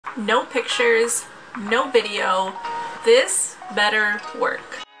no pictures, no video. This better work.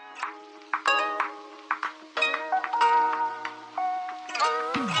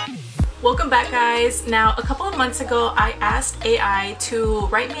 Welcome back, guys. Now, a couple of months ago I asked AI to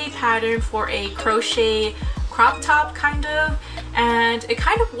write me a pattern for a crochet crop top kind of, and it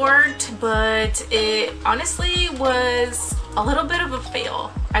kind of worked, but it honestly was a little bit of a fail.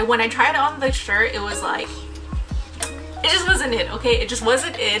 When I tried it on the shirt, it was like, it just wasn't it, okay? It just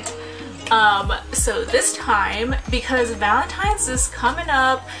wasn't it. So this time, because Valentine's is coming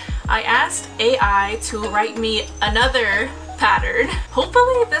up, I asked AI to write me another pattern.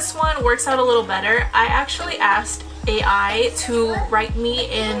 Hopefully this one works out a little better. I actually asked AI to write me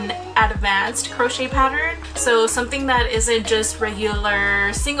an advanced crochet pattern, so something that isn't just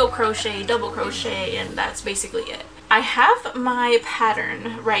regular single crochet, double crochet, and that's basically it. I have my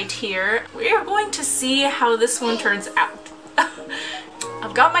pattern right here. We are going to see how this one turns out.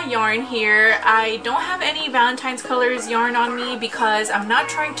 I've got my yarn here. I don't have any Valentine's colors yarn on me because I'm not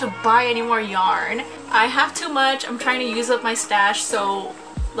trying to buy any more yarn. I have too much. I'm trying to use up my stash, so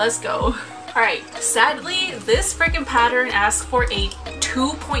let's go. Alright, sadly, this freaking pattern asks for a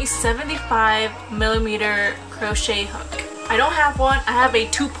 2.75mm crochet hook. I don't have one. I have a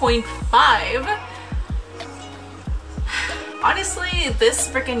 2.5. Honestly, this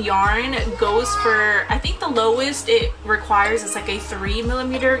freaking yarn goes for, I think the lowest it requires is like a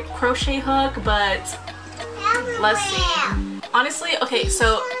 3mm crochet hook, but let's see. Honestly, okay,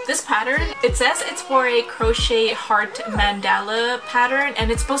 so this pattern, it says it's for a crochet heart mandala pattern,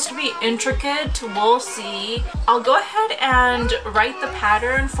 and it's supposed to be intricate. We'll see. I'll go ahead and write the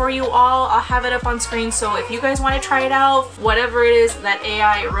pattern for you all. I'll have it up on screen, so if you guys want to try it out, whatever it is that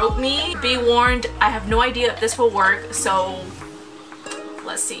AI wrote me, be warned, I have no idea if this will work, so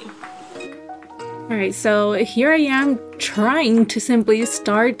let's see. Alright, so here I am trying to simply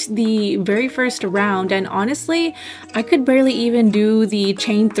start the very first round, and honestly, I could barely even do the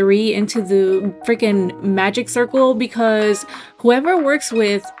chain 3 into the freaking magic circle because whoever works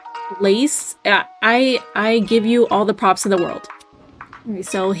with lace, I give you all the props in the world. Alright,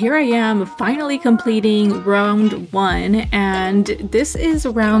 so here I am finally completing round 1, and this is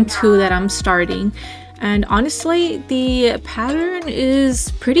round 2 that I'm starting. And honestly, the pattern is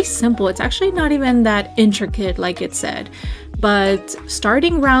pretty simple. It's actually not even that intricate like it said. But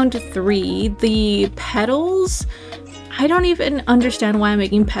starting round 3, the petals, I don't even understand why I'm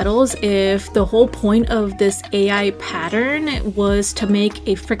making petals if the whole point of this AI pattern was to make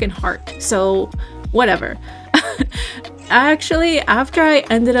a freaking heart. So whatever. Actually, after I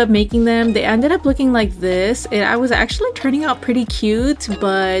ended up making them, they ended up looking like this. I was actually turning out pretty cute,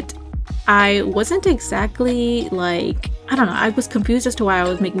 but I wasn't exactly like, I don't know, I was confused as to why I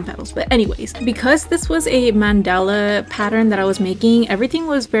was making petals. But anyways, because this was a mandala pattern that I was making, everything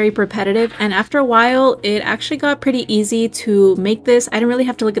was very repetitive, and after a while it actually got pretty easy to make this. I didn't really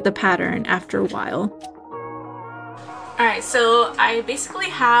have to look at the pattern after a while. Alright, so I basically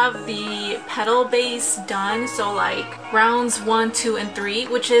have the petal base done, so like rounds 1, 2, and 3,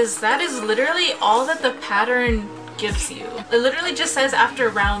 that is literally all that the pattern gives you. It literally just says after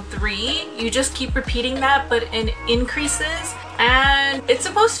round 3 you just keep repeating that, but in increases, and it's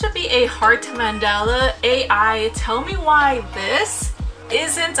supposed to be a heart mandala. AI, tell me why this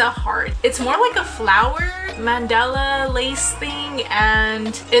isn't a heart. It's more like a flower mandala lace thing,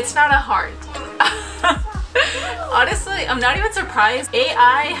 and it's not a heart. Honestly, I'm not even surprised.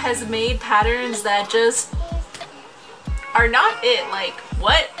 AI has made patterns that just are not it. Like,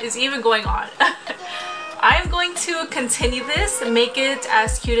 what is even going on? I'm going to continue this and make it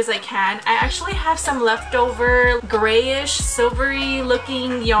as cute as I can. I actually have some leftover grayish silvery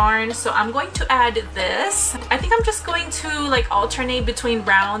looking yarn, so I'm going to add this. I think I'm just going to like alternate between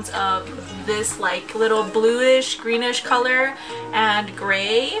rounds of this like little bluish greenish color and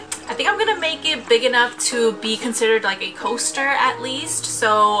gray. I think I'm gonna make it big enough to be considered like a coaster at least.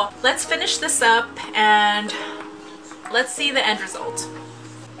 So let's finish this up and let's see the end result.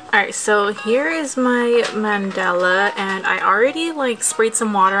 Alright, so here is my mandala, and I already like sprayed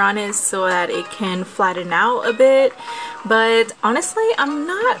some water on it so that it can flatten out a bit, but honestly I'm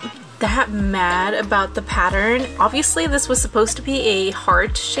not that mad about the pattern. Obviously this was supposed to be a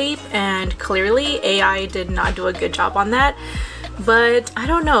heart shape, and clearly AI did not do a good job on that, but I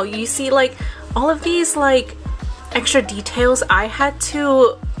don't know, you see like all of these like extra details, I had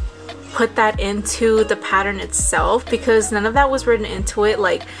to put that into the pattern itself because none of that was written into it.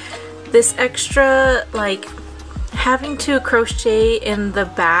 Like this extra like having to crochet in the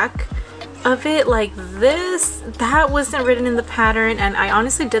back of it like this, that wasn't written in the pattern, and I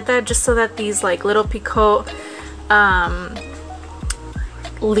honestly did that just so that these like little picot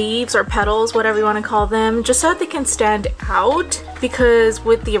leaves or petals, whatever you want to call them, just so that they can stand out, because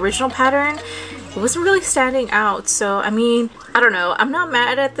with the original pattern it wasn't really standing out. So I mean, I don't know, I'm not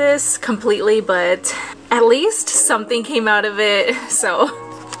mad at this completely, but at least something came out of it. So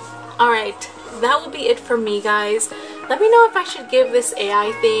alright, that will be it for me, guys. Let me know if I should give this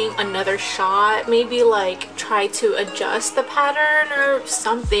AI thing another shot, maybe like try to adjust the pattern or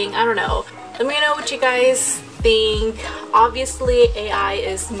something, I don't know. Let me know what you guys think. Obviously AI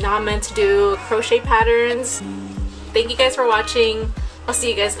is not meant to do crochet patterns. Thank you guys for watching. I'll see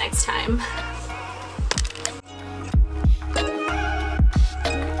you guys next time.